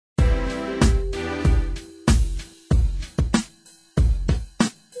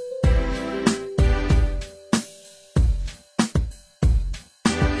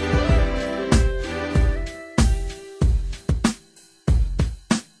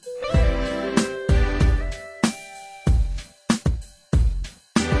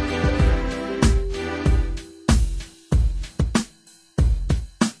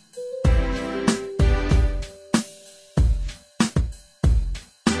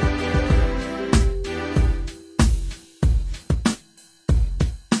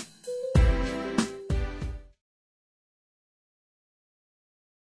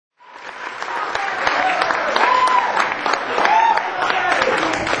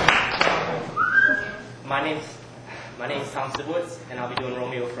My name's Tom Sibowitz, and I'll be doing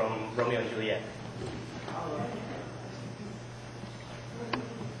Romeo from Romeo and Juliet.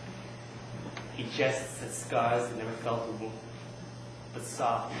 He jests at scars that never felt a wound, but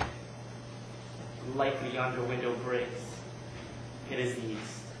soft, lightly yonder window breaks. It is the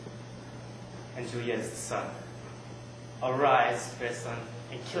east, and Juliet is the sun. Arise, fair sun,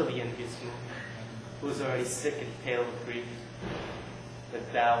 and kill the envious moon, who is already sick and pale with grief.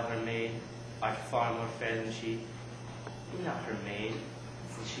 But thou, her maid, art far more fair than she. Be not her maid,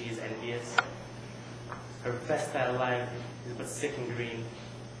 since she is envious. Her vestile life is but sick and green,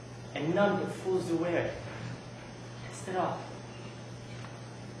 and none but fools do wear it. Cast it off.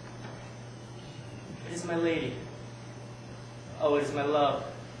 It is my lady. Oh, it is my love.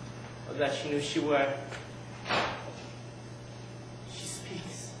 Oh, that she knew she were. She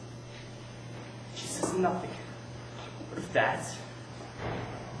speaks. She says nothing. What of that?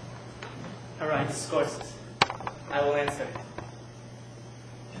 Her eye discourses. I will answer.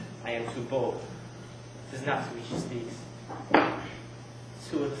 I am too bold. It is not to me she speaks.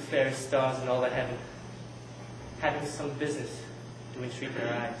 Two of the fairest stars in all the heaven, having some business, do entreat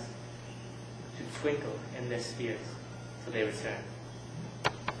their eyes to twinkle in their spheres till they return.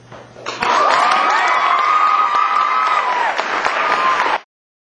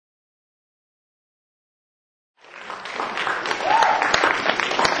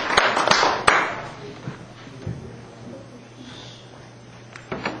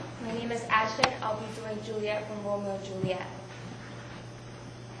 Juliet from Romeo and Juliet.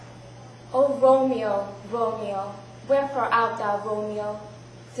 O Romeo, Romeo, wherefore art thou, Romeo?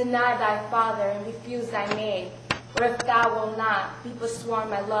 Deny thy father and refuse thy maid, or if thou wilt not, be forsworn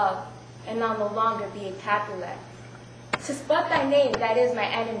my love, and I'll no longer be a Capulet. 'Tis but thy name that is my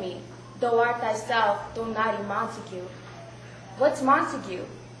enemy, though art thyself, though not a Montague. What's Montague?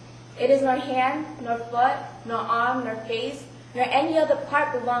 It is nor hand, nor foot, nor arm, nor face, nor any other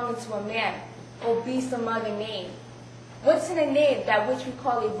part belonging to a man, or be some other name. What's in a name that which we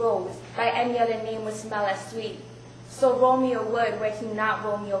call a rose, by any other name would smell as sweet? So Romeo would, were he not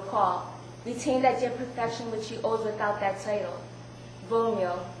Romeo called, retain that dear perfection which he owes without that title.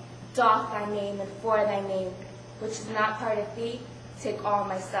 Romeo, doff thy name, and for thy name, which is not part of thee, take all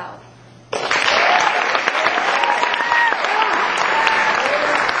myself.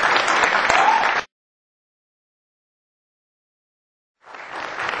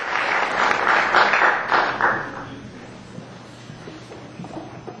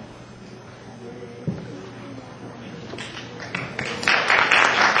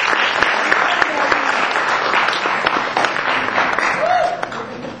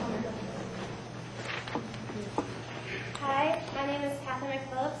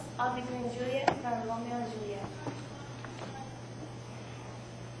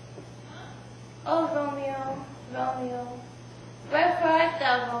 O Romeo, Romeo, wherefore art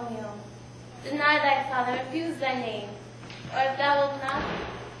thou, Romeo? Deny thy father, refuse thy name, or if thou wilt not,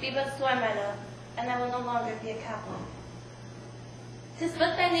 be but sworn my love, and I will no longer be a Capulet. 'Tis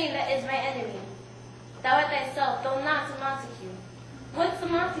but thy name that is my enemy. Thou art thyself, though not a Montague. What's a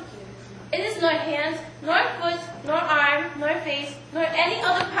Montague? It is nor hand, nor foot, nor arm, nor face, nor any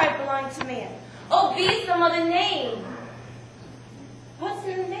other part belonging to man. Oh, be some other name. What's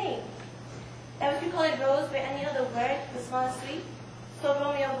in the name? That which we call a rose, where any other word was small and sweet, so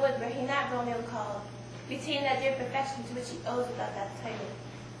Romeo would, were he not Romeo called, retain that dear perfection to which he owes without that title.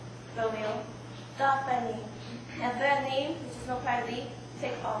 Romeo, doff thy name, and for that name, which is no part of thee,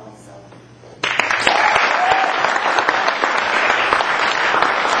 take all my soul.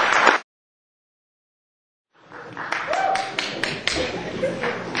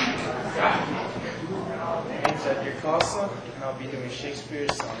 My name's Edgar Costa, and I'll be doing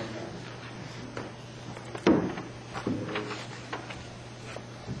Shakespeare's sonnet.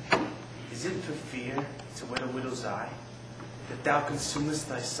 Is it for fear to wed a widow's eye, that thou consumest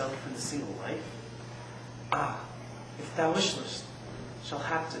thyself in the single life? Ah, if thou wishless, shall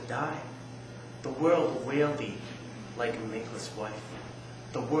have to die, the world will wail thee like a makeless wife.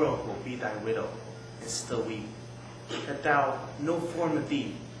 The world will be thy widow, and still weep, that thou no form of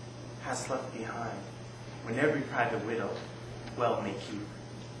thee hast left behind, when every private widow well may keep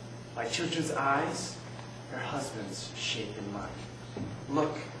by children's eyes her husband's shape in mind.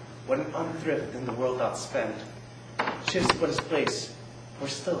 Look, what an unthrift in the world doth spend, shifts but his place, for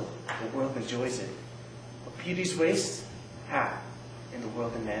still the world enjoys it. What beauty's waste hath in the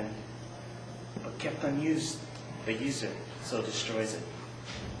world an end, but kept unused, the user so destroys it.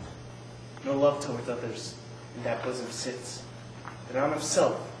 No love toward others in that bosom sits, that on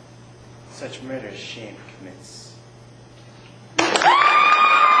himself such murderous shame commits.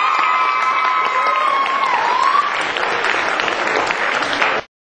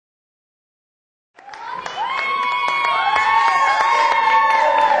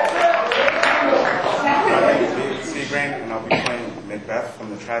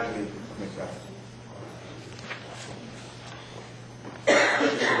 tragedy of Macbeth.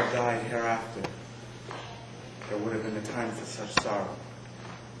 If he should have died hereafter, there would have been a time for such sorrow.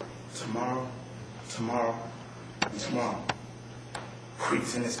 Tomorrow, tomorrow, and tomorrow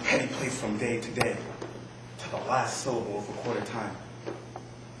creeps in this petty place from day to day, to the last syllable of a quarter time.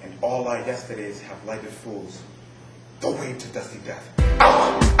 And all our yesterdays have lighted fools, the way to dusty death.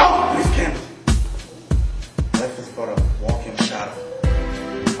 Out! Out with these candles! Life is but a walking shadow,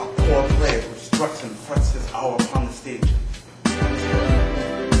 a poor player who struts and frets his hour upon the stage.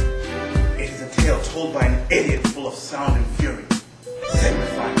 It is a tale told by an idiot full of sound and fury,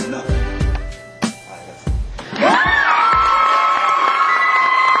 signifying nothing.